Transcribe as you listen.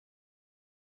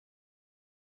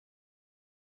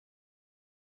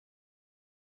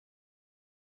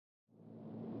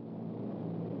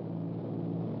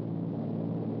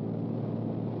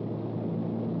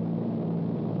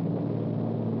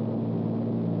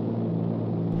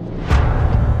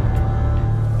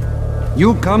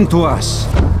You come to us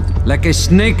like a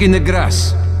snake in the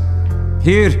grass.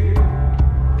 Here,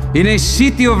 in a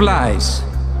city of lies.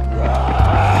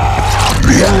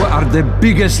 You are the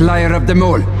biggest liar of them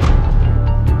all.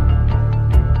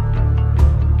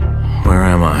 Where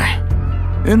am I?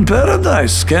 In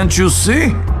paradise, can't you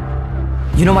see?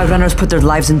 You know why runners put their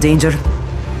lives in danger?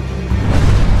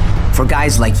 For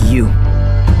guys like you.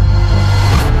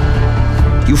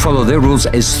 You follow their rules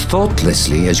as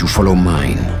thoughtlessly as you follow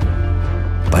mine.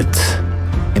 But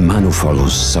a man who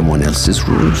follows someone else's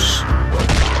rules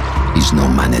is no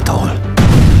man at all.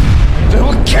 There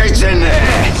were kids in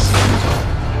there!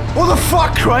 What the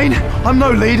fuck, Crane? I'm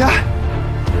no leader.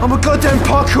 I'm a goddamn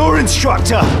parkour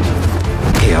instructor.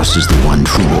 Chaos is the one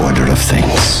true order of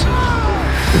things.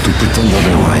 But to pretend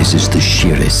otherwise is the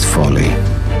sheerest folly.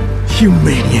 You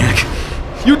maniac.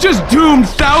 You just doomed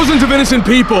thousands of innocent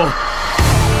people!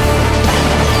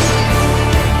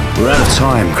 We're out of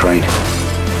time, Crane.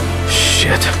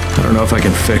 Shit. I don't know if I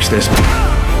can fix this,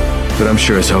 but I'm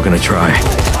sure as hell gonna try.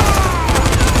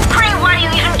 Crane, why do you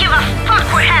even give a fuck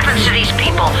what happens to these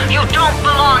people? You don't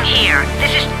belong here.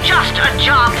 This is just a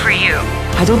job for you.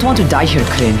 I don't want to die here,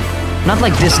 Crane. Not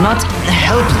like this, not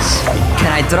helpless.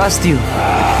 Can I trust you?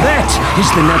 That is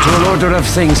the natural order of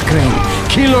things, Crane.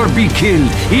 Kill or be killed.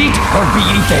 Eat or be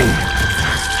eaten.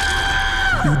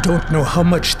 You don't know how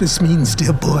much this means,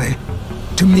 dear boy.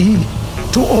 To me,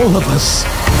 to all of us.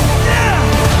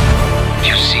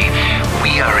 You see,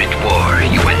 we are at war,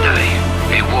 you and I.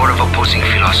 A war of opposing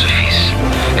philosophies.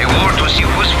 A war to see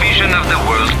whose vision of the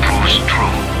world proves true.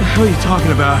 What the hell are you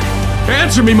talking about?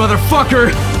 Answer me,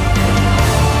 motherfucker!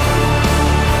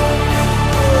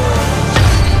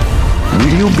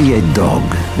 Will you be a dog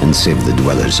and save the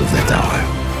dwellers of the tower?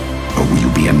 Or will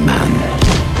you be a man?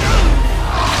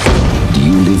 Do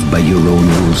you live by your own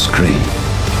rules, Crane?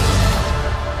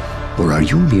 Or are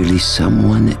you merely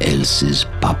someone else's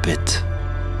puppet?